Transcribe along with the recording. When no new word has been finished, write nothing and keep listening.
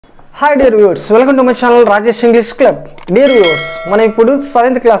Hi dear viewers, welcome to my channel Rajesh English club. Dear viewers, మనం ఇప్పుడు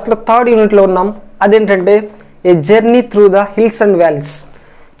 7th క్లాస్లో 3rd యూనిట్లో ఉన్నాం. అదేంటంటే ఏ journey through the hills and valleys.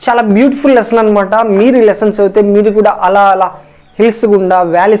 చాలా బ్యూటిఫుల్ లెసన్ అనమాట. మీరు ఈ లెసన్ చదివితే మీరు కూడా అలా హిల్స్ గుండా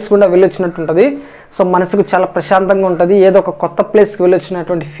వ్యాలీస్ గుండా వెళ్ళొచ్చినట్టు ఉంటుంది. సో మనసుకు చాలా ప్రశాంతంగా ఉంటుంది. ఏదో ఒక కొత్త ప్లేస్కి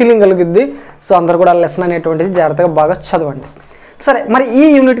వెళ్ళొచ్చినటువంటి ఫీలింగ్ కలుగుద్ది. సో అందరు కూడా లెసన్ అనేటువంటిది జాగ్రత్తగా బాగా చదవండి. సరే, మరి ఈ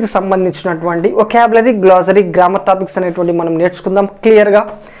యూనిట్కి సంబంధించినటువంటి వొకాబులరీ, గ్లాసరీ, గ్రామర్ టాపిక్స్ అనేటువంటి మనం నేర్చుకుందాం క్లియర్గా.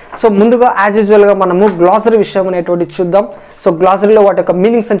 సో ముందుగా యాజ్ యూజువల్గా మనము గ్లాసరీ విషయం అనేటువంటి చూద్దాం. సో గ్లాసరీలో వాటి యొక్క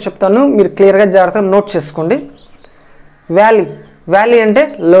మీనింగ్స్ అని చెప్తాను, మీరు క్లియర్గా జాగ్రత్తగా నోట్ చేసుకోండి. వ్యాలీ అంటే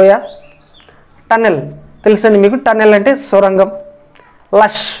లోయ. టన్నెల్ తెలుసండి మీకు, టన్నెల్ అంటే సొరంగం.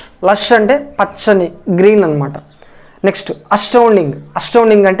 లష్ అంటే పచ్చని, గ్రీన్ అనమాట. నెక్స్ట్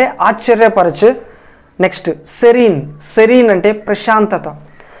అస్టౌండింగ్ అంటే ఆశ్చర్యపరచే. నెక్స్ట్ సెరీన్ అంటే ప్రశాంతత.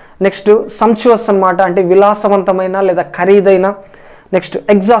 నెక్స్ట్ సంచువస్ అనమాట, అంటే విలాసవంతమైన లేదా ఖరీదైన. నెక్స్ట్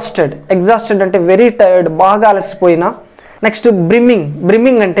ఎగ్జాస్టెడ్ అంటే వెరీ టైర్డ్, బాగా అలసిపోయిన. నెక్స్ట్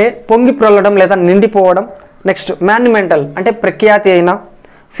బ్రిమ్మింగ్ అంటే పొంగి ప్రొల్లడం లేదా నిండిపోవడం. నెక్స్ట్ మాన్యుమెంటల్ అంటే ప్రఖ్యాతి అయిన.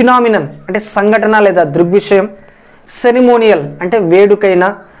 ఫినామినన్ అంటే సంఘటన లేదా దృగ్విషయం. సెరిమోనియల్ అంటే వేడుకైన.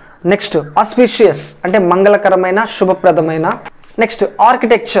 నెక్స్ట్ ఆస్పిషియస్ అంటే మంగళకరమైన, శుభప్రదమైన. నెక్స్ట్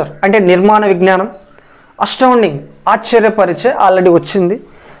ఆర్కిటెక్చర్ అంటే నిర్మాణ విజ్ఞానం. అస్టౌండింగ్ ఆశ్చర్యపరిచే, ఆల్రెడీ వచ్చింది.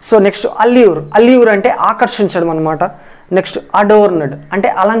 సో నెక్స్ట్ అల్యూర్ అంటే ఆకర్షించడం అనమాట. నెక్స్ట్ అడోర్న్డ్ అంటే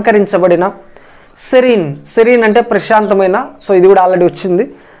అలంకరించబడిన. సెరీన్ అంటే ప్రశాంతమైన, సో ఇది కూడా ఆల్రెడీ వచ్చింది.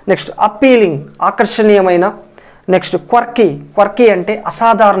 నెక్స్ట్ అప్పీలింగ్ ఆకర్షణీయమైన. నెక్స్ట్ క్వర్కీ అంటే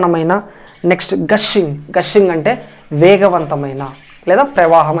అసాధారణమైన. నెక్స్ట్ గషింగ్ అంటే వేగవంతమైన లేదా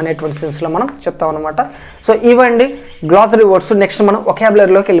ప్రవాహం అనేటువంటి సెన్స్లో మనం చెప్తాం అనమాట. సో ఇవండి గ్లాసరీ వర్డ్స్. నెక్స్ట్ మనం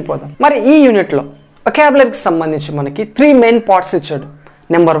వొకాబులరీలోకి వెళ్ళిపోదాం. మరి ఈ యూనిట్లో వొకాబులరీకి సంబంధించి మనకి 3 మెయిన్ పార్ట్స్ ఇచ్చాడు.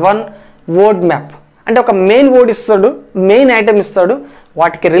 నెంబర్ 1 వర్డ్ మ్యాప్, అంటే ఒక మెయిన్ వర్డ్ ఇస్తాడు, మెయిన్ ఐటమ్ ఇస్తాడు,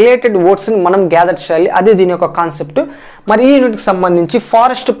 వాటికి రిలేటెడ్ వర్డ్స్ని మనం గ్యాదర్ చేయాలి. అది దీని యొక్క కాన్సెప్ట్. మరి ఈ యూనిట్కి సంబంధించి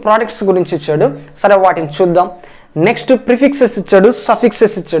ఫారెస్ట్ ప్రోడక్ట్స్ గురించి ఇచ్చాడు. సరే, వాటిని చూద్దాం. నెక్స్ట్ ప్రిఫిక్సెస్ ఇచ్చాడు,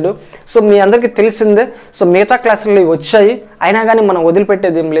 సఫిక్సెస్ ఇచ్చాడు. సో మీ అందరికీ తెలిసిందే. సో మిగతా క్లాసుల్లో వచ్చాయి, అయినా కానీ మనం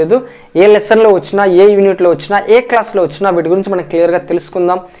వదిలిపెట్టేది ఏం లేదు. ఏ లెసన్లో వచ్చినా, ఏ యూనిట్లో వచ్చినా, ఏ క్లాస్లో వచ్చినా వీటి గురించి మనం క్లియర్గా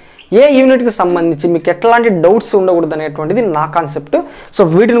తెలుసుకుందాం. ఏ యూనిట్కి సంబంధించి మీకు ఎట్లాంటి డౌట్స్ ఉండకూడదు అనేటువంటిది నా కాన్సెప్ట్. సో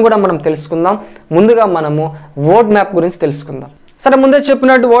వీటిని కూడా మనం తెలుసుకుందాం. ముందుగా మనము వర్డ్ మ్యాప్ గురించి తెలుసుకుందాం. సరే, ముందే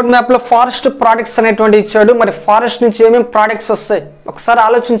చెప్పినట్టు వర్డ్ మ్యాప్లో ఫారెస్ట్ ప్రోడక్ట్స్ అనేటువంటి ఇచ్చాడు. మరి ఫారెస్ట్ నుంచి ఏమేమి ప్రోడక్ట్స్ వస్తాయి ఒకసారి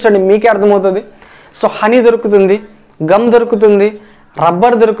ఆలోచించండి, మీకే అర్థమవుతుంది. సో హనీ దొరుకుతుంది, గమ్ దొరుకుతుంది,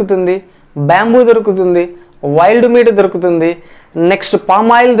 రబ్బర్ దొరుకుతుంది, బ్యాంబూ దొరుకుతుంది, వైల్డ్ మీట్ దొరుకుతుంది, నెక్స్ట్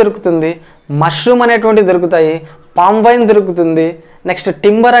పామ్ ఆయిల్ దొరుకుతుంది, మష్రూమ్ అనేటువంటివి దొరుకుతాయి, పామ్ వైన్ దొరుకుతుంది, నెక్స్ట్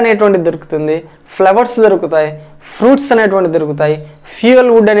టింబర్ అనేటువంటిది దొరుకుతుంది, ఫ్లవర్స్ దొరుకుతాయి, ఫ్రూట్స్ అనేటువంటివి దొరుకుతాయి, ఫ్యూయల్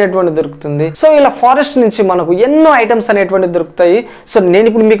వుడ్ అనేటువంటిది దొరుకుతుంది. సో ఇలా ఫారెస్ట్ నుంచి మనకు ఎన్నో ఐటమ్స్ అనేటువంటివి దొరుకుతాయి. సో నేను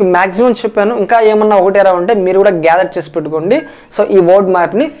ఇప్పుడు మీకు మ్యాక్సిమం చెప్పాను, ఇంకా ఏమన్నా ఒకటేరా ఉంటే మీరు కూడా గ్యాదర్ చేసి పెట్టుకోండి. సో ఈ వర్డ్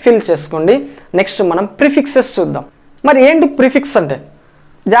మ్యాప్ని ఫిల్ చేసుకోండి. నెక్స్ట్ మనం ప్రిఫిక్సెస్ చూద్దాం. మరి ఏంటి ప్రిఫిక్స్ అంటే?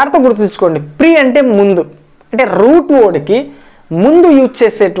 జాగ్రత్తగా గుర్తుంచుకోండి. ప్రీ అంటే ముందు, అంటే రూట్ వర్డ్కి ముందు యూజ్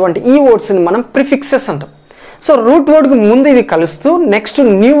చేసేటువంటి ఈ వర్డ్స్ని మనం ప్రిఫిక్సెస్ అంటాం. సో రూట్ వర్డ్కి ముందు ఇవి కలుస్తూ నెక్స్ట్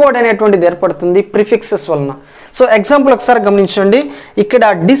న్యూ వర్డ్ అనేటువంటిది ఏర్పడుతుంది ప్రిఫిక్సెస్ వలన. సో ఎగ్జాంపుల్ ఒకసారి గమనించండి. ఇక్కడ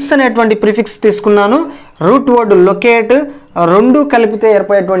డిస్ అనేటువంటి ప్రిఫిక్స్ తీసుకున్నాను, రూట్ వర్డ్ లొకేట్, రెండు కలిపితే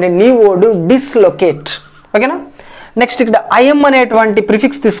ఏర్పడేటువంటి న్యూ వర్డ్ డిస్లొకేట్. ఓకేనా? నెక్స్ట్ ఇక్కడ ఐఎం అనేటువంటి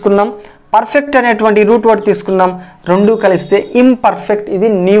ప్రిఫిక్స్ తీసుకున్నాం, పర్ఫెక్ట్ అనేటువంటి రూట్ వర్డ్ తీసుకున్నాం, రెండు కలిస్తే ఇంపర్ఫెక్ట్, ఇది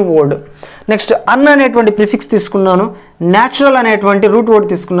న్యూ వర్డ్. నెక్స్ట్ అన్ అనేటువంటి ప్రిఫిక్స్ తీసుకున్నాను, న్యాచురల్ అనేటువంటి రూట్ వర్డ్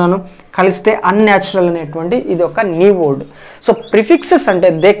తీసుకున్నాను, కలిస్తే అన్యాచురల్ అనేటువంటి ఇది ఒక న్యూ వర్డ్. సో ప్రిఫిక్సెస్ అంటే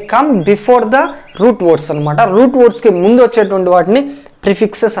they come before the root words అనమాట. రూట్ వర్డ్స్కి ముందు వచ్చేటువంటి వాటిని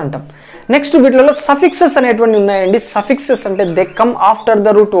ప్రిఫిక్సెస్ అంటాం. నెక్స్ట్ వీటిలో సఫిక్సెస్ అనేటువంటి ఉన్నాయండి. సఫిక్సెస్ అంటే they come after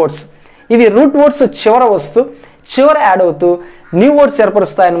the root words. ఇవి రూట్ వర్డ్స్ చివర వస్తూ చివర యాడ్ అవుతూ న్యూ వర్డ్స్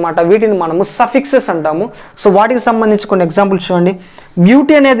ఏర్పరుస్తాయన్నమాట. వీటిని మనము సఫిక్సెస్ అంటాము. సో వాటికి సంబంధించి కొన్ని ఎగ్జాంపుల్స్ చూడండి.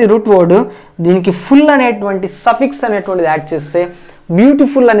 బ్యూటీ అనేది రూట్ వర్డ్, దీనికి ఫుల్ అనేటువంటి సఫిక్స్ అనేటువంటిది యాడ్ చేస్తే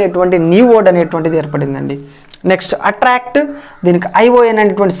బ్యూటిఫుల్ అనేటువంటి న్యూ వర్డ్ అనేటువంటిది ఏర్పడిందండి. నెక్స్ట్ అట్రాక్ట్, దీనికి ఐఓఎన్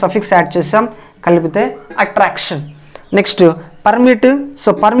అనేటువంటి సఫిక్స్ యాడ్ చేసాం, కలిపితే attraction. Next permit,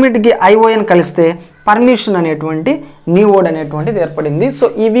 so పర్మిట్కి ION కలిస్తే పర్మిషన్ అనేటువంటి న్యూ వర్డ్ అనేటువంటిది ఏర్పడింది. సో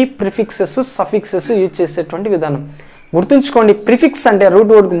ఇవి ప్రిఫిక్సెస్, సఫిక్సెస్ యూజ్ చేసేటువంటి విధానం. గుర్తుంచుకోండి, ప్రిఫిక్స్ అంటే రూట్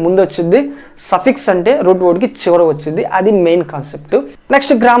వర్డ్కి ముందు వచ్చింది, సఫిక్స్ అంటే రూట్ వర్డ్కి చివర వచ్చింది. అది మెయిన్ కాన్సెప్ట్.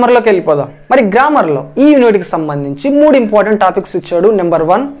 నెక్స్ట్ గ్రామర్లోకి వెళ్ళిపోదాం. మరి గ్రామర్లో ఈ యూనిట్కి సంబంధించి 3 ఇంపార్టెంట్ టాపిక్స్ ఇచ్చాడు. Number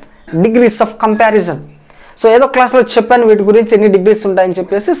 1 degrees of comparison. So ఏదో క్లాస్లో చెప్పాను వీటి గురించి ఎన్ని డిగ్రీస్ ఉంటాయని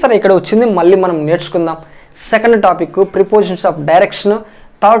చెప్పేసి, సరే ఇక్కడ వచ్చింది, మళ్ళీ మనం నేర్చుకుందాం. Second topic prepositions of direction.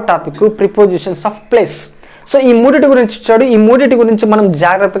 Third topic prepositions of place. So ఈ మూడిటి గురించి ఇచ్చాడు. ఈ మూడిటి గురించి మనం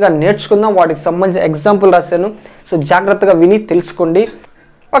జాగ్రత్తగా నేర్చుకుందాం. వాటికి సంబంధించిన ఎగ్జాంపుల్ రాశాను. సో జాగ్రత్తగా విని తెలుసుకోండి.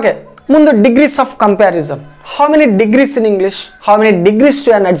 ఓకే, ముందు degrees of comparison. How many degrees in English, how many degrees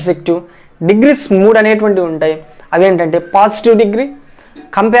to an adjective. Degrees 3 అనేటువంటివి ఉంటాయి. అవి ఏంటంటే positive degree,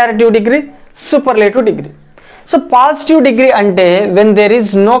 comparative degree, superlative degree. So positive degree అంటే when there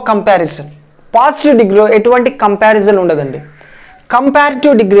is no comparison. Positive డిగ్రీలో ఎటువంటి comparison ఉండదండి.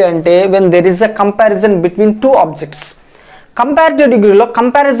 Comparative degree అంటే when there is a comparison between 2 objects. Comparative డిగ్రీలో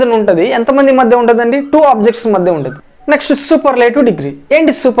కంపారిజన్ ఉంటుంది. ఎంతమంది మధ్య ఉంటుందండి? 2 ఆబ్జెక్ట్స్ మధ్య ఉంటుంది. Next superlative degree.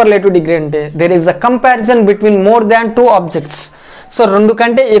 ఏంటి సూపర్లేటివ్ డిగ్రీ అంటే there is a comparison between more than 2 objects. So 2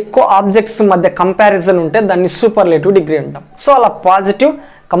 కంటే ఎక్కువ ఆబ్జెక్ట్స్ మధ్య కంపారిజన్ ఉంటే దాన్ని సూపర్లేటివ్ డిగ్రీ అంటాం. సో అలా పాజిటివ్,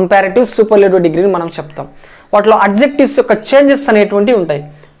 కంపారిటివ్, సూపర్లేటివ్ డిగ్రీని మనం చెప్తాం. వాటిలో అడ్జెక్టివ్స్ యొక్క చేంజెస్ అనేటువంటివి ఉంటాయి.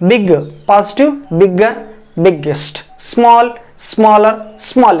 Big positive, bigger biggest, small smaller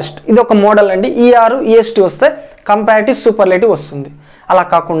smallest. ఇది ఒక మోడల్ అండి. ఈఆర్ ఈఎస్టీ వస్తే కంపారిటివ్ సూపర్లేటివ్ వస్తుంది. అలా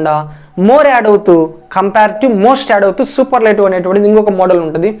కాకుండా మోర్ యాడ్ అవుతూ కంపారిటివ్, మోస్ట్ యాడ్ అవుతూ సూపర్లేటివ్ అనేటువంటిది ఇంకొక మోడల్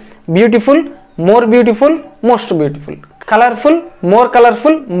ఉంటుంది. Beautiful, more beautiful, most beautiful, colourful, more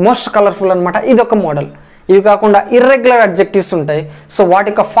colourful, most colourful అనమాట. ఇది ఒక మోడల్. ఇవి కాకుండా ఇర్రెగ్యులర్ అడ్జెక్టివ్స్ ఉంటాయి. సో వాటి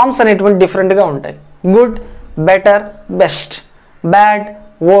యొక్క ఫార్మ్స్ అనేటువంటి డిఫరెంట్గా ఉంటాయి. Good, better, best, bad,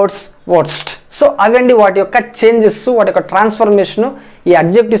 words, worst. So అవండి వాటి యొక్క చేంజెస్, వాటి యొక్క ట్రాన్స్ఫర్మేషను, ఈ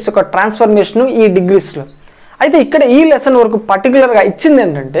అడ్జెక్టివ్స్ యొక్క ట్రాన్స్ఫర్మేషను ఈ డిగ్రీస్లో. అయితే ఇక్కడ ఈ లెసన్ వరకు పర్టికులర్గా ఇచ్చింది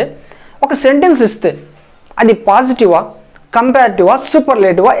ఏంటంటే ఒక సెంటెన్స్ ఇస్తే అది పాజిటివా, కంపారిటివా,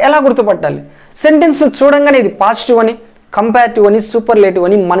 సూపర్లేటివా ఎలా గుర్తుపట్టాలి? సెంటెన్స్ చూడంగానే ఇది పాజిటివ్ అని, కంపారిటివ్ అని, సూపర్లేటివ్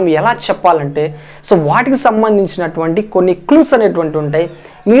అని మనం ఎలా చెప్పాలంటే సో వాటికి సంబంధించినటువంటి కొన్ని క్లూస్ అనేటువంటి ఉంటాయి.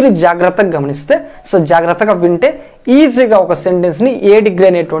 మీరు జాగ్రత్తగా గమనిస్తే, సో జాగ్రత్తగా వింటే ఈజీగా ఒక సెంటెన్స్ని ఏ డిగ్రీ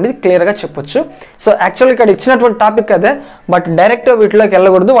అనేటువంటిది క్లియర్గా చెప్పొచ్చు. సో యాక్చువల్గా ఇక్కడ ఇచ్చినటువంటి టాపిక్ అదే, బట్ డైరెక్ట్గా వీటిలోకి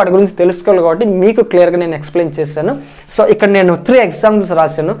వెళ్ళకూడదు. వాటి గురించి తెలుసుకోవాలి కాబట్టి మీకు క్లియర్గా నేను ఎక్స్ప్లెయిన్ చేశాను. సో ఇక్కడ నేను 3 ఎగ్జాంపుల్స్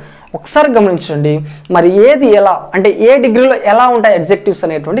రాశాను. ఒకసారి గమనించండి. మరి ఏది ఎలా అంటే ఏ డిగ్రీలో ఎలా ఉంటాయి అడ్జెక్టివ్స్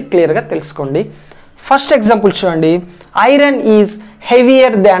అనేటువంటి క్లియర్గా తెలుసుకోండి. ఫస్ట్ ఎగ్జాంపుల్ చూడండి. Iron is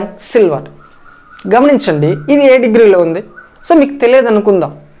heavier than silver. గమనించండి, ఇది ఏ డిగ్రీలో ఉంది? సో మీకు తెలియదు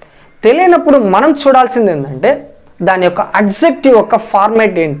అనుకుందాం. తెలియనప్పుడు మనం చూడాల్సింది ఏంటంటే దాని యొక్క అడ్జెక్టివ్ యొక్క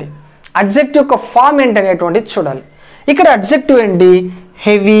ఫార్మేట్ ఏంటి, అడ్జెక్టివ్ యొక్క ఫార్మ్ ఏంటి అనేటువంటిది చూడాలి. ఇక్కడ అడ్జెక్టివ్ ఏంటి?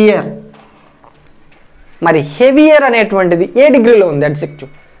 హెవియర్. మరి హెవియర్ అనేటువంటిది ఏ డిగ్రీలో ఉంది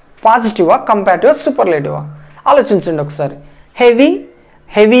అడ్జెక్టివ్? పాజిటివా, కంపారిటివా, సూపర్లేటివా? ఆలోచించండి ఒకసారి. Heavy,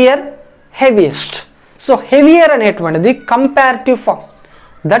 heavier, heaviest. So heavier అనేటువంటిది కంపారిటివ్ ఫామ్.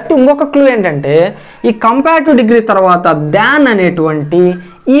 దట్ ఇంకొక క్లూ ఏంటంటే ఈ కంపారిటివ్ డిగ్రీ తర్వాత దాన్ అనేటువంటి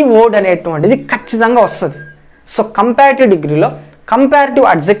ఈ వర్డ్ అనేటువంటిది ఖచ్చితంగా వస్తుంది. సో కంపారిటివ్ డిగ్రీలో కంపారిటివ్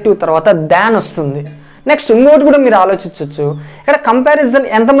అడ్జెక్టివ్ తర్వాత దాన్ వస్తుంది. నెక్స్ట్ ఇంకోటి కూడా మీరు ఆలోచించవచ్చు. ఇక్కడ కంపారిజన్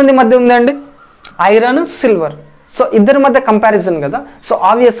ఎంతమంది మధ్య ఉందండి? Iron, silver. సో ఇద్దరి మధ్య కంపారిజన్ కదా. సో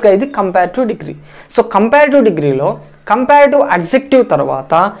ఆబ్వియస్గా ఇది కంపారిటివ్ డిగ్రీ. సో కంపారిటివ్ డిగ్రీలో కంపారిటివ్ అడ్జెక్టివ్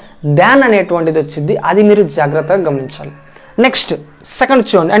తర్వాత దాన్ అనేటువంటిది వచ్చింది. అది మీరు జాగ్రత్తగా గమనించాలి. నెక్స్ట్ సెకండ్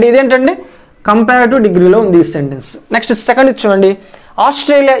చూడండి. అంటే ఇదేంటండి కంపారిటివ్ డిగ్రీలో ఉంది ఈ సెంటెన్స్. నెక్స్ట్ సెకండ్ చూడండి.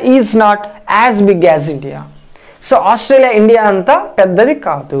 Australia is not as big as India. So Australia India అంతా పెద్దది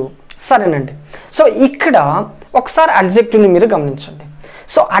కాదు. సరేనండి. సో ఇక్కడ ఒకసారి అడ్జెక్టివ్ని మీరు గమనించండి.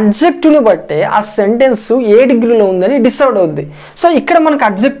 సో అడ్జెక్టివ్ని బట్టే ఆ సెంటెన్స్ ఏ డిగ్రీలో ఉందని డిసైడ్ అవుద్ది. సో ఇక్కడ మనకు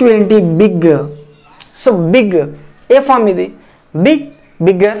అడ్జెక్టివ్ ఏంటి? బిగ్. సో బిగ్ ఏ ఫామ్ ఇది? Big,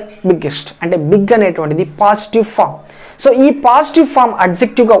 bigger, biggest. అంటే బిగ్ అనేటువంటిది పాజిటివ్ ఫామ్. సో ఈ పాజిటివ్ ఫామ్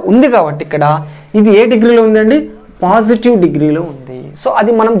అడ్జెక్టివ్గా ఉంది కాబట్టి ఇక్కడ ఇది ఏ డిగ్రీలో ఉందండి? పాజిటివ్ డిగ్రీలో ఉంది. సో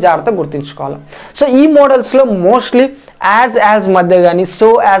అది మనం జాగ్రత్తగా గుర్తుంచుకోవాలి. సో ఈ మోడల్స్లో మోస్ట్లీ యాజ్ మధ్య కానీ సో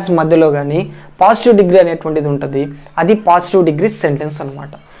యాజ్ మధ్యలో కానీ పాజిటివ్ డిగ్రీ అనేటువంటిది ఉంటుంది. అది పాజిటివ్ డిగ్రీ సెంటెన్స్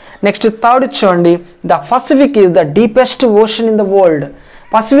అనమాట. నెక్స్ట్ థర్డ్ చూడండి. The Pacific is the deepest ocean in the world.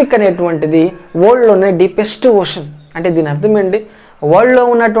 Pacific అనేటువంటిది వరల్డ్లోనే డీపెస్ట్ ఓషన్. అంటే దీని అర్థం ఏంటి? వరల్డ్లో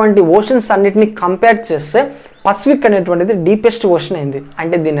ఉన్నటువంటి ఓషన్స్ అన్నిటిని కంపేర్ చేస్తే పసిఫిక్ అనేటువంటిది డీపెస్ట్ ఓషన్ అయింది.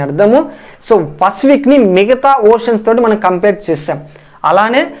 అంటే దీని అర్థము సో పసిఫిక్ని మిగతా ఓషన్స్ తోటి మనం కంపేర్ చేసాం.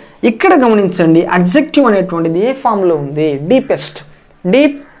 అలానే ఇక్కడ గమనించండి అడ్జెక్టివ్ అనేటువంటిది ఏ ఫామ్లో ఉంది? Deepest,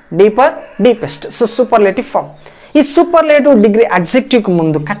 deep, deeper, deepest. So superlative form. ఈ సూపర్లేటివ్ డిగ్రీ అడ్జెక్టివ్కి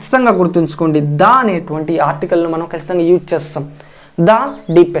ముందు ఖచ్చితంగా గుర్తుంచుకోండి ద అనేటువంటి ఆర్టికల్ను మనం ఖచ్చితంగా యూజ్ చేస్తాం. The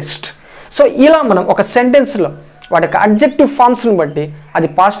deepest. సో ఇలా మనం ఒక సెంటెన్స్లో వాటి యొక్క అడ్జెక్టివ్ ఫామ్స్ని బట్టి అది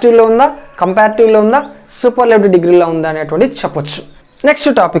పాజిటివ్లో ఉందా, కంపారిటివ్లో ఉందా, సూపర్లేటివ్ డిగ్రీలో ఉందా అనేటువంటిది చెప్పొచ్చు. Next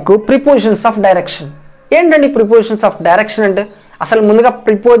topic prepositions of direction. ఏంటండి ప్రిపోజిషన్స్ ఆఫ్ డైరెక్షన్ అంటే? అసలు ముందుగా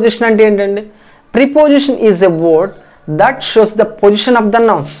ప్రిపోజిషన్ అంటే ఏంటండి? Preposition is a word that shows the position of the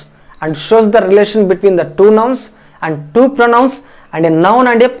nouns and shows the relation between the two nouns and two pronouns and a noun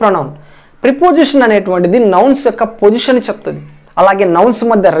and a pronoun. Preposition అనేటువంటిది nouns యొక్క position చెప్తుంది, అలాగే nouns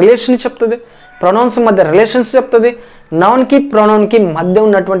మధ్య relation చెప్తుంది, pronounce మధ్య relations చెప్తుంది, నౌన్కి ప్రొనౌన్కి మధ్య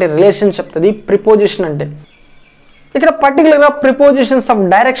ఉన్నటువంటి రిలేషన్ చెప్తుంది ప్రిపోజిషన్ అంటే. ఇక్కడ పర్టికులర్గా ప్రిపోజిషన్స్ ఆఫ్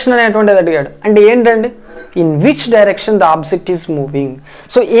డైరెక్షన్ అనేటువంటిది అడిగాడు. అంటే ఏంటండి, in which direction the object is moving.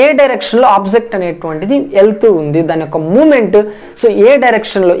 So ఏ డైరెక్షన్లో ఆబ్జెక్ట్ అనేటువంటిది వెళ్తూ ఉంది, దాని యొక్క మూమెంట్ సో ఏ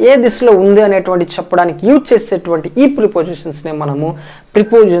డైరెక్షన్లో ఏ దిశలో ఉంది అనేటువంటి చెప్పడానికి యూజ్ చేసేటువంటి ఈ ప్రిపోజిషన్స్నే మనము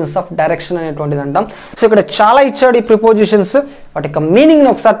ప్రిపోజిషన్స్ ఆఫ్ డైరెక్షన్ అనేటువంటిది అంటాం. సో ఇక్కడ చాలా ఇచ్చాడు ఈ ప్రిపోజిషన్స్, వాటి యొక్క మీనింగ్ని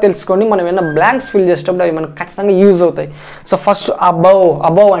ఒకసారి తెలుసుకోండి. మనం ఏమైనా బ్లాంక్స్ ఫిల్ చేసేటప్పుడు అవి మనకు ఖచ్చితంగా యూజ్ అవుతాయి. సో ఫస్ట్ అబౌవ్,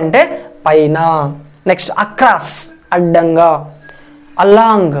 అబౌవ్ అంటే పైన. నెక్స్ట్ అక్రాస్ అడ్డంగా,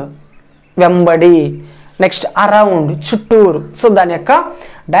 అలాంగ్ వెంబడి, నెక్స్ట్ అరౌండ్ చుట్టూరు. సో దాని యొక్క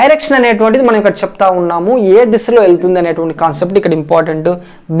డైరెక్షన్ అనేటువంటిది మనం ఇక్కడ చెప్తా ఉన్నాము, ఏ దిశలో వెళ్తుంది అనేటువంటి కాన్సెప్ట్ ఇక్కడ ఇంపార్టెంట్.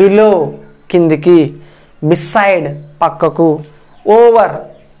 బిలో కిందికి, బిసైడ్ పక్కకు, ఓవర్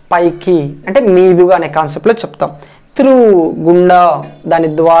పైకి అంటే మీదుగా అనే కాన్సెప్ట్లో చెప్తాం. త్రూ గుండా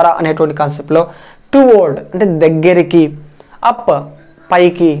దాని ద్వారా అనేటువంటి కాన్సెప్ట్లో, టువర్డ్ అంటే దగ్గరికి, అప్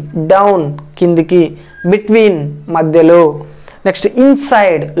పైకి, డౌన్ కిందికి, బిట్వీన్ మధ్యలో, నెక్స్ట్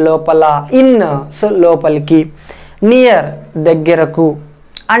ఇన్సైడ్ లోపల, ఇన్ సో లోపలికి, నియర్ దగ్గరకు,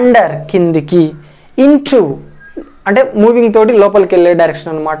 అండర్ కిందికి, ఇంటూ అంటే మూవింగ్ తోటి లోపలికి వెళ్ళే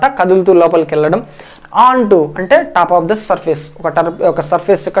డైరెక్షన్ అనమాట, కదులుతూ లోపలికి వెళ్ళడం. ఆన్ టు అంటే టాప్ ఆఫ్ ద సర్ఫేస్, ఒక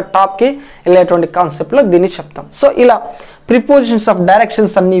సర్ఫేస్ యొక్క టాప్కి వెళ్ళేటువంటి కాన్సెప్ట్లో దీన్ని చెప్తాం. సో ఇలా ప్రిపోజిషన్స్ ఆఫ్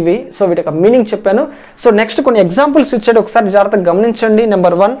డైరెక్షన్స్ అన్నివి. సో వీటి యొక్క మీనింగ్ చెప్పాను. సో నెక్స్ట్ కొన్ని ఎగ్జాంపుల్స్ ఇచ్చాడు, ఒకసారి జాగ్రత్తగా గమనించండి.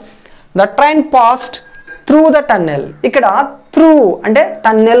 Number 1, the train passed through the tunnel. ఇక్కడ త్రూ అంటే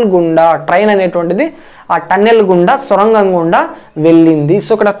టన్నెల్ గుండా, ట్రైన్ అనేటువంటిది ఆ టన్నెల్ గుండా, సొరంగం గుండా వెళ్ళింది.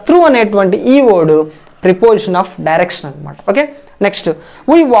 సో ఇక్కడ త్రూ అనేటువంటి ఈ వర్డ్ ప్రిపోజిషన్ ఆఫ్ డైరెక్షన్ అనమాట. Okay, next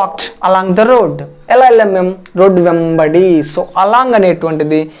we walked along the road. ఎలా వెళ్ళాం మేము, రోడ్ వెంబడి. సో అలాంగ్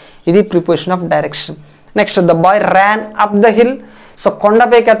అనేటువంటిది ఇది preposition of direction. Next the boy Ryan up the hill. So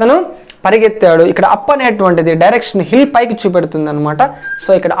కొండపైకి అతను పరిగెత్తాడు. ఇక్కడ అప్ అనేటువంటిది డైరెక్షన్ హిల్ పైకి చూపెడుతుంది అనమాట. సో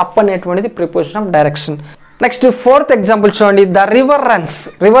ఇక్కడ అప్ అనేటువంటిది preposition of direction. Next 4th example చూడండి, ద రివర్ రన్స్.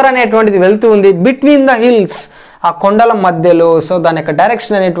 రివర్ అనేటువంటిది వెళ్తూ ఉంది బిట్వీన్ ద హిల్స్, ఆ కొండల మధ్యలో. సో దాని యొక్క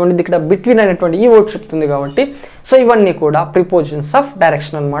డైరెక్షన్ అనేటువంటిది ఇక్కడ బిట్వీన్ అనేటువంటి ఈ వర్డ్ చెప్తుంది కాబట్టి సో ఇవన్నీ కూడా ప్రిపోజిషన్స్ ఆఫ్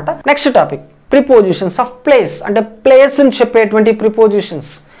డైరెక్షన్ అనమాట. Next topic prepositions of place. అంటే ప్లేస్ని చెప్పేటువంటి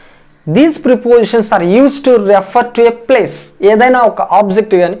prepositions. These prepositions are use to refer to A place. ఏదైనా ఒక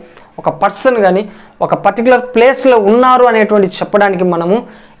ఆబ్జెక్ట్ కానీ, ఒక పర్సన్ కానీ ఒక పర్టికులర్ ప్లేస్లో ఉన్నారు అనేటువంటి చెప్పడానికి మనము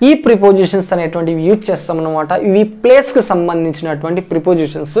ఈ ప్రిపోజిషన్స్ అనేటువంటివి యూజ్ చేస్తాం అన్నమాట. ఇవి ప్లేస్కి సంబంధించినటువంటి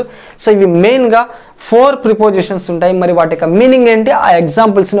ప్రిపోజిషన్స్. సో ఇవి మెయిన్గా 4 ప్రిపోజిషన్స్ ఉంటాయి. మరి వాటి యొక్క మీనింగ్ ఏంటి, ఆ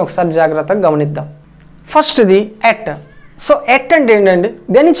ఎగ్జాంపుల్స్ని ఒకసారి జాగ్రత్తగా గమనిద్దాం. ఫస్ట్ది ఎట్. సో ఎట్ అంటే ఏంటంటే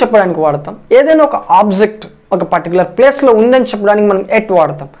దేన్ని చెప్పడానికి వాడతాం, ఏదైనా ఒక ఆబ్జెక్ట్ ఒక పర్టికులర్ ప్లేస్లో ఉందని చెప్పడానికి మనం ఎట్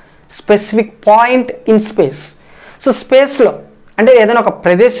వాడతాం. Specific point in space. So స్పేస్లో అంటే ఏదైనా ఒక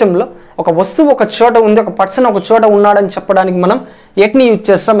ప్రదేశంలో ఒక వస్తువు ఒక చోట ఉంది, ఒక పర్సన్ ఒక చోట ఉన్నాడని చెప్పడానికి మనం ఎట్ని యూజ్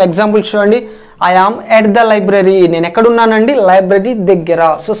చేస్తాం. ఎగ్జాంపుల్ చూడండి, I am at the library. నేను ఎక్కడున్నానండి, లైబ్రరీ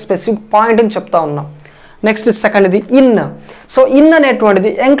దగ్గర. సో స్పెసిఫిక్ పాయింట్ అని చెప్తా ఉన్నాం. నెక్స్ట్ సెకండ్ది ఇన్. సో ఇన్ అనేటువంటిది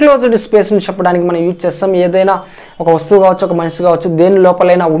ఎంక్లోజ్డ్ స్పేస్ని చెప్పడానికి మనం యూజ్ చేస్తాం. ఏదైనా ఒక వస్తువు కావచ్చు, ఒక మనిషి కావచ్చు, దేని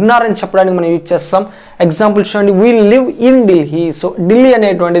లోపలైనా ఉన్నారని చెప్పడానికి మనం యూజ్ చేస్తాం. ఎగ్జాంపుల్ చూడండి, we live in Delhi. So Delhi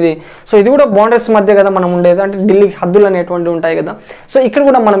అనేటువంటిది సో ఇది కూడా బౌండరీస్ మధ్య కదా మనం ఉండేది, అంటే ఢిల్లీకి హద్దులు అనేటువంటివి ఉంటాయి కదా. సో ఇక్కడ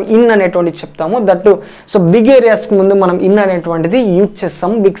కూడా మనం ఇన్ అనేటువంటిది చెప్తాము. దట్టు సో బిగ్ ఏరియాస్కి ముందు మనం ఇన్ అనేటువంటిది యూజ్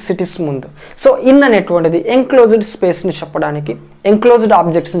చేస్తాము, బిగ్ సిటీస్ ముందు. సో ఇన్ అనేటువంటిది ఎంక్లోజ్డ్ స్పేస్ని చెప్పడానికి, ఎంక్లోజ్డ్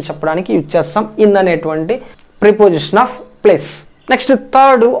ఆబ్జెక్ట్స్ని చెప్పడానికి యూజ్ చేస్తాం ఇన్ అనేటువంటి preposition of place. Next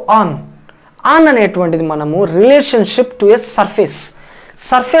third on. On అనేటువంటిది మనము relationship to A surface.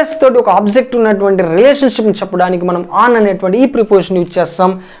 Surface తోటి ఒక ఆబ్జెక్ట్ ఉన్నటువంటి రిలేషన్షిప్ని చెప్పడానికి మనం ఆన్ అనేటువంటి ఈ ప్రిపోజిషన్ యూజ్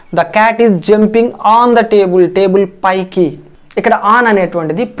చేస్తాం. The cat is jumping on the table. Table పైకి. ఇక్కడ ఆన్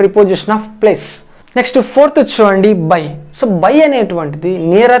అనేటువంటిది preposition of place. Next 4th చూడండి, బై. సో బై అనేటువంటిది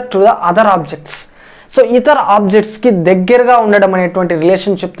nearer to the other objects. So ఇతర ఆబ్జెక్ట్స్కి దగ్గరగా ఉండడం అనేటువంటి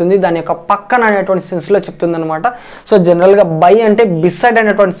రిలేషన్ చెప్తుంది, దాని యొక్క పక్కన అనేటువంటి సెన్స్లో చెప్తుంది అనమాట. సో జనరల్గా బై అంటే బిసైడ్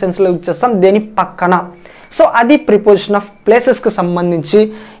అనేటువంటి సెన్స్లో యూజ్ చేస్తాం, దేని పక్కన. సో అది ప్రిపోజిషన్ ఆఫ్ ప్లేసెస్కి సంబంధించి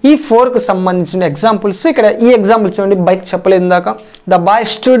ఈ 4కు సంబంధించిన ఎగ్జాంపుల్స్. ఇక్కడ ఈ ఎగ్జాంపుల్ చూడండి, బైక్ చెప్పలేదు ఇందాక. The boy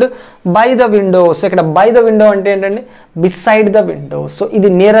stood by the window. So ఇక్కడ బై ద విండో అంటే ఏంటంటే బిసైడ్ ద విండో. సో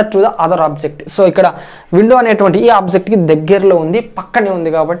ఇది nearer to the other object. So ఇక్కడ విండో అనేటువంటి ఈ ఆబ్జెక్ట్కి దగ్గరలో ఉంది, పక్కనే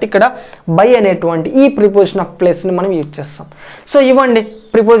ఉంది కాబట్టి ఇక్కడ బై అనేటువంటి ఈ ప్రిపోజిషన్ ఆఫ్ ప్లేస్ని మనం యూజ్ చేస్తాం. సో ఇవ్వండి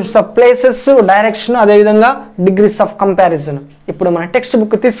ప్రిపోజిషన్స్ ఆఫ్ ప్లేసెస్, డైరెక్షన్, అదేవిధంగా డిగ్రీస్ ఆఫ్ కంపారిజన్. ఇప్పుడు మన టెక్స్ట్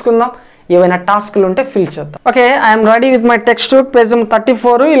బుక్ తీసుకుందాం, ఏవైనా టాస్క్లు ఉంటే ఫిల్ చేద్దాం. Okay, I'm ready with my text book, page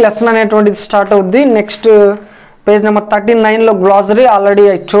 34. ఈ లెసన్ అనేటువంటిది స్టార్ట్ అవుద్ది. Next page number 39లో glossary already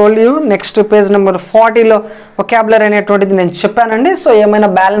I told you. Next page number 40లో vocabulary అనేటువంటిది నేను చెప్పానండి. సో ఏమైనా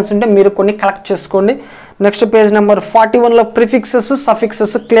బ్యాలెన్స్ ఉంటే మీరు కొన్ని కలెక్ట్ చేసుకోండి. Next page number 41లో prefixes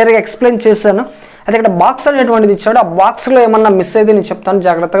suffixes క్లియర్గా ఎక్స్ప్లెయిన్ చేశాను. అయితే ఇక్కడ బాక్స్ అనేటువంటిది ఇచ్చాడు. ఆ బాక్స్లో ఏమన్నా మిస్ అయితే నేను చెప్తాను,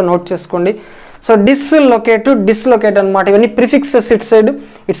 జాగ్రత్తగా నోట్ చేసుకోండి. సో డిస్లొకేట్ అనమాట. ఇవన్నీ ప్రిఫిక్సెస్ ఇట్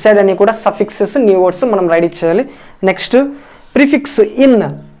సైడ్ అని కూడా సఫిక్సెస్ న్యూ వర్డ్స్ మనం రెడీ చేయాలి. Next prefix in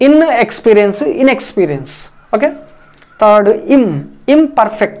experience inexperience. Okay. Third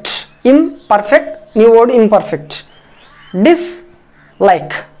imperfect new word imperfect.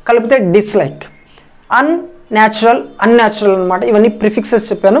 Dislike కలిపితే డిస్లైక్. అన్యాచురల్ అనమాట. ఇవన్నీ ప్రిఫిక్సెస్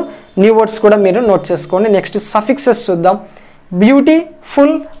చెప్పాను. న్యూ వర్డ్స్ కూడా మీరు నోట్ చేసుకోండి. నెక్స్ట్ సఫిక్సెస్ చూద్దాం.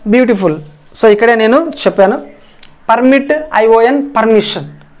 బ్యూటిఫుల్. సో ఇక్కడే నేను చెప్పాను permit ION permission.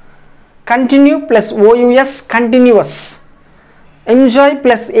 Continue plus OUS continuous. Enjoy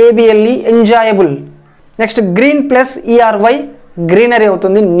plus ABLE enjoyable. Next green plus ERY greenery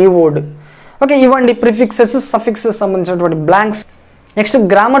అవుతుంది న్యూ వర్డ్. ఓకే, ఇవ్వండి ప్రిఫిక్సెస్ సఫిక్సెస్ సంబంధించినటువంటి బ్లాంక్స్. నెక్స్ట్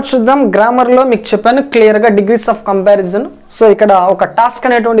గ్రామర్ చూద్దాం. గ్రామర్లో మీకు చెప్పాను క్లియర్గా డిగ్రీస్ ఆఫ్ కంపారిజన్. సో ఇక్కడ ఒక టాస్క్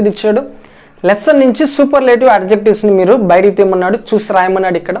అనేటువంటిది ఇచ్చాడు. లెసన్ నుంచి సూపర్లేటివ్ అడ్జెక్టివ్స్ని మీరు బయటికి తీయమన్నాడు, చూసి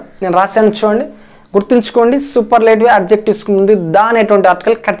రాయమన్నాడు. ఇక్కడ నేను రాశాను చూడండి, గుర్తుంచుకోండి. సూపర్లేటివ్ అడ్జెక్టివ్స్కి ముందు దా అనేటువంటి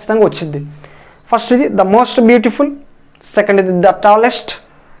ఆర్టికల్ ఖచ్చితంగా వచ్చింది. ఫస్ట్ ఇది ద మోస్ట్ బ్యూటిఫుల్, సెకండ్ ఇది ద టాలెస్ట్,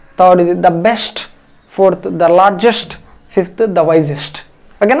 థర్డ్ ఇది the best, fourth the largest, fifth the wisest.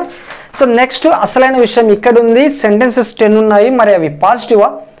 ఓకేనా. సో నెక్స్ట్ అసలైన విషయం ఇక్కడ ఉంది. సెంటెన్సెస్ 10 ఉన్నాయి. మరి అవి పాజిటివా,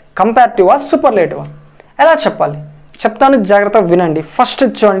 కంపారిటివా, సూపర్లేటివా, ఎలా చెప్పాలి చెప్తాను, జాగ్రత్తగా వినండి. ఫస్ట్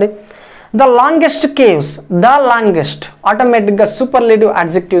చూడండి, ద లాంగెస్ట్ కేవ్స్. ఆటోమేటిక్గా సూపర్లేటివ్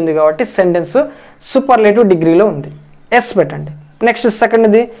అడ్జెక్టివ్ ఉంది కాబట్టి సెంటెన్స్ సూపర్లేటివ్ డిగ్రీలో ఉంది, ఎస్ పెట్టండి. నెక్స్ట్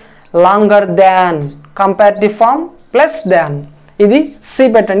సెకండ్ది లాంగర్ దాన్, కంపారిటివ్ ఫామ్ ప్లస్ దాన్, ఇది సి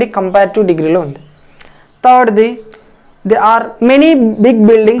పెట్టండి, కంపారిటివ్ డిగ్రీలో ఉంది. థర్డ్ది they are many big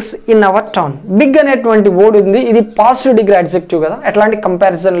buildings in our town. Big అనేటువంటి వర్డ్ ఉంది, ఇది పాజిటివ్ డిగ్రీ అడ్జెక్టివ్ కదా, ఎట్లాంటి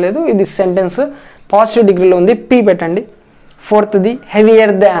కంపారిజన్ లేదు, ఇది సెంటెన్స్ పాజిటివ్ డిగ్రీలో ఉంది, పి పెట్టండి. ఫోర్త్ది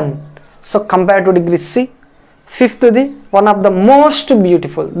heavier than, so comparative degree C. ఫిఫ్త్ది one of the most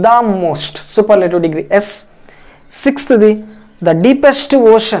beautiful, the most, superlative degree yes. సిక్స్త్ది the deepest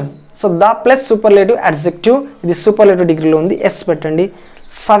ocean, so the plus superlative adjective, ఇది superlative డిగ్రీలో ఉంది, ఎస్ పెట్టండి.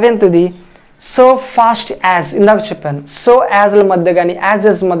 సెవెంత్ది సో ఫాస్ట్ యాజ్, ఇందాక చెప్పాను so యాజ్ల మధ్య కానీ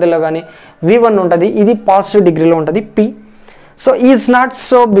యాజెస్ మధ్యలో కానీ V1 ఉంటుంది, ఇది పాజిటివ్ డిగ్రీలో ఉంటుంది, P. So is not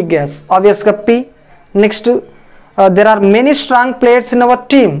so big as, ఆబ్వియస్గా P. Next there are many strong players in our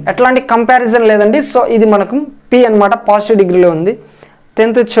team, ఎట్లాంటి కంపారిజన్ లేదండి, సో ఇది మనకు పి అనమాట, పాజిటివ్ డిగ్రీలో ఉంది.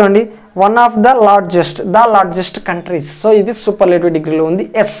 10th చూడండి, one of the largest countries, so ఇది సూపర్లేటివ్ డిగ్రీలో ఉంది,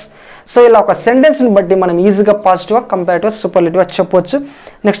 ఎస్. సో ఇలా ఒక సెంటెన్స్ని బట్టి మనం ఈజీగా పాజిటివ్గా కంపారిటివ్గా సూపర్లేటివ్గా చెప్పవచ్చు.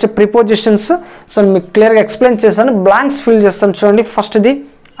 నెక్స్ట్ ప్రిపోజిషన్స్, సో మీకు క్లియర్గా ఎక్స్ప్లెయిన్ చేశాను, బ్లాంక్స్ ఫిల్ చేస్తాను చూడండి. ఫస్ట్ది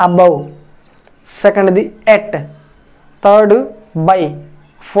అబౌవ్, సెకండ్ది at, third by,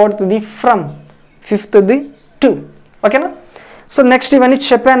 ఫోర్త్ది from, ఫిఫ్త్ది to. ఓకేనా. సో నెక్స్ట్ ఇవన్నీ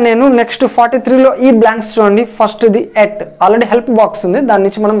చెప్పాను నేను. నెక్స్ట్ 43లో ఈ బ్లాంక్స్ చూడండి. ఫస్ట్ది ఎట్, ఆల్రెడీ హెల్ప్ బాక్స్ ఉంది, దాని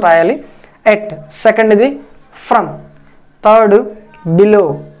నుంచి మనం రాయాలి ఎట్. సెకండ్ది from, third below,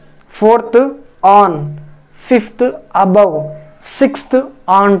 fourth on, fifth above, sixth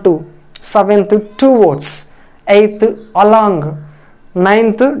on to, seventh towards, eighth along,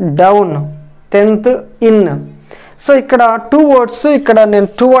 ninth down, 10th in. So ఇక్కడ 2 words, ఇక్కడ నేను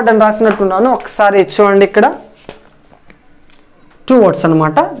 2 word అని రాసినట్టున్నాను, ఒకసారి చూడండి. ఇక్కడ 2 words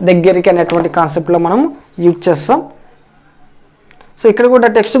అనమాట, దగ్గరికి అనేటువంటి కాన్సెప్ట్లో మనం యూజ్ చేస్తాం. సో ఇక్కడ కూడా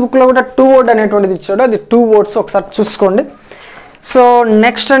టెక్స్ట్ బుక్లో కూడా 2 word అనేటువంటిది ఇచ్చాడు, అది 2 words, ఒకసారి చూసుకోండి. సో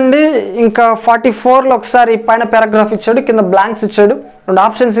నెక్స్ట్ అండి, ఇంకా 44లో ఒకసారి పైన పారాగ్రాఫ్ ఇచ్చాడు, కింద బ్లాంక్స్ ఇచ్చాడు, 2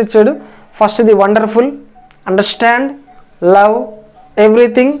 ఆప్షన్స్ ఇచ్చాడు. ఫస్ట్ది wonderful, understand, love,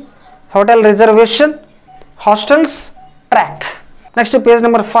 everything, hotel reservation, hostels, track. Next page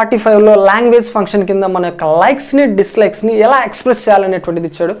number 45లో language function కింద మన యొక్క లైక్స్ని డిస్లైక్స్ని ఎలా ఎక్స్ప్రెస్ చేయాలనేటువంటిది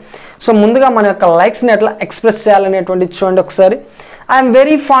ఇచ్చాడు. సో ముందుగా మన యొక్క లైక్స్ని ఎట్లా ఎక్స్ప్రెస్ చేయాలనేటువంటిది చూడండి ఒకసారి. ఐఎమ్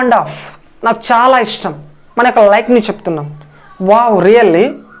వెరీ ఫాండ్ ఆఫ్, నాకు చాలా ఇష్టం, మన యొక్క లైక్ని చెప్తున్నాం. Wow really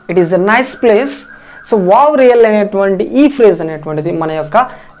it is a nice place. So wow real అనేటువంటి ఈ ఫ్రేజ్ అనేటువంటిది మన యొక్క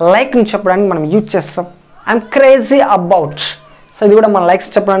లైక్ని చెప్పడానికి మనం యూజ్ చేస్తాం. ఐఎమ్ క్రేజీ అబౌట్, సో ఇది కూడా మన లైక్స్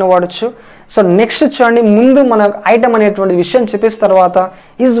చెప్పడానికి వాడచ్చు. సో నెక్స్ట్ చూడండి, ముందు మన ఐటమ్ అనేటువంటి విషయం చెప్పేసిన తర్వాత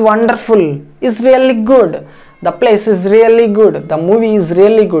is wonderful, is really good, the place is really good, the movie is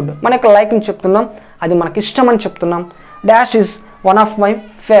really good, మన యొక్క లైక్ని చెప్తున్నాం, అది మనకి ఇష్టం అని చెప్తున్నాం. Dash is one of my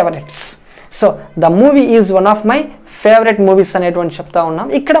favourites, so the movie is one of my favourite movies అనేటువంటి చెప్తా ఉన్నాం.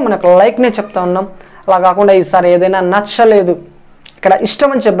 ఇక్కడ మనకు లైక్నే చెప్తా ఉన్నాం. అలా కాకుండా ఈసారి ఏదైనా నచ్చలేదు, ఇక్కడ ఇష్టం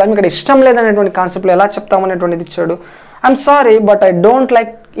అని చెప్పాము, ఇక్కడ ఇష్టం లేదనేటువంటి కాన్సెప్ట్లో ఎలా చెప్తామనేటువంటిది ఇచ్చాడు. I'm sorry but I don't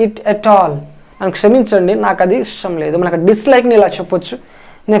like it at all. నన్ను క్షమించండి, నాకు అది ఇష్టం లేదు. మనకు డిస్లైక్ని ఇలా చెప్పొచ్చు.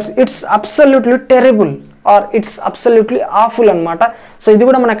 Next it's absolutely terrible are it's absolutely awful అనమాట. సో ఇది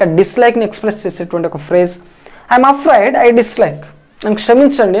కూడా మనకు డిస్లైక్ని ఎక్స్ప్రెస్ చేసేటువంటి ఒక phrase. I'm afraid I dislike. నన్ను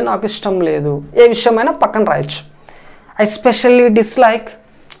క్షమించండి, నాకు ఇష్టం లేదు. ఏ విషయమైనా పక్కన రాయొచ్చు. I specially dislike.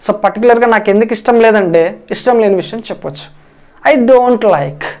 సో పర్టికులర్గా నాకు ఎందుకు ఇష్టం లేదంటే ఇష్టం లేని విషయం చెప్పొచ్చు. I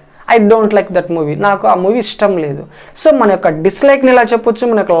don't like that movie. నాకు ఆ మూవీ ఇష్టం లేదు. సో మన యొక్క డిస్లైక్ని ఇలా చెప్పొచ్చు,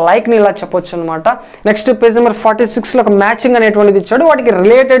 మన యొక్క లైక్ని ఇలా చెప్పొచ్చు అనమాట. నెక్స్ట్ పేజ్ నెంబర్ 46లో ఒక మ్యాచింగ్ అనేటువంటిది ఇచ్చాడు. వాటికి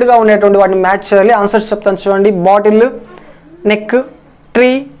రిలేటెడ్గా ఉండేటువంటి వాటిని మ్యాచ్ చేయాలి. ఆన్సర్స్ చెప్తాను చూడండి. Bottle, neck,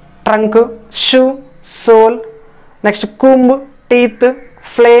 tree, trunk, shoe, soul, next కుంబ్, teeth,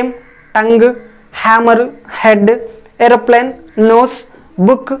 flame, tongue, hammer, head, aeroplane, nose,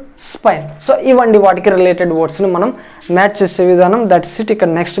 book, spine. So ఇవ్వండి వాటికి రిలేటెడ్ వర్డ్స్ని మనం మ్యాచ్ చేసే విధానం. That's it. ఇక్కడ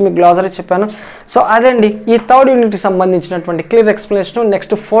నెక్స్ట్ మీకు గ్లాసరీ చెప్పాను. సో అదండి ఈ థర్డ్ యూనిట్కి సంబంధించినటువంటి క్లియర్ ఎక్స్ప్లెనేషన్.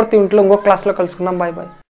 నెక్స్ట్ 4th యూనిట్లో ఇంకో క్లాస్లో కలుసుకుందాం. Bye bye.